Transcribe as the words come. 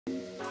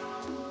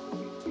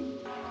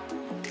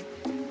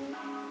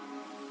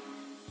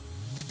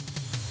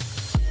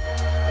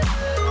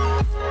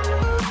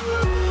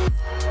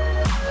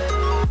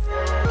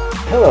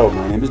Hello,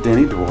 my name is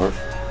Danny Dwarf,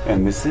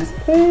 and this is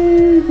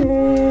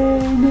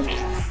Aden.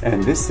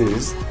 And this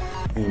is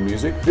the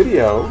music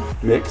video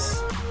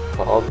mix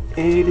called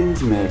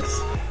Aden's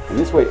Mix. And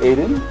this way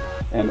Aden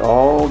and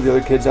all the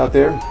other kids out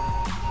there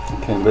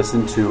can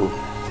listen to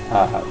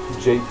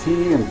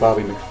JT and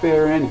Bobby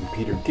McFerrin and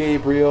Peter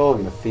Gabriel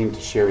and the theme to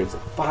Chariots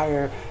of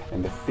Fire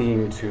and the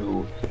theme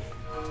to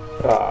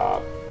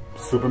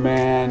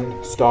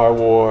Superman, Star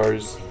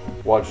Wars,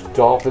 watch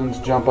dolphins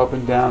jump up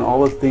and down,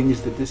 all the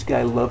things that this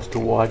guy loves to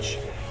watch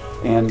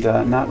and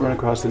not run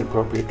across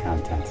inappropriate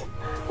content.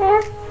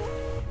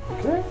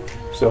 Okay?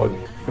 So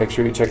make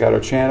sure you check out our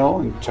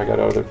channel and check out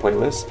our other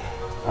playlists.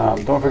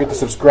 Don't forget to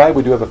subscribe.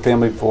 We do have a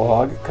family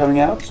vlog coming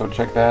out, so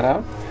check that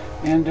out.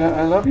 And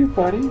I love you,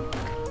 buddy.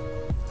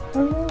 I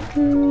love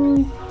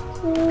you.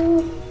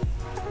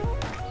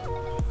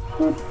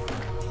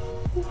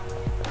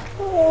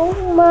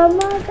 Oh,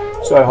 Mama.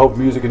 So I hope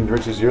music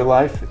enriches your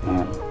life,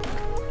 and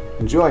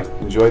enjoy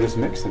this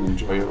mix and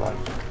enjoy your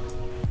life.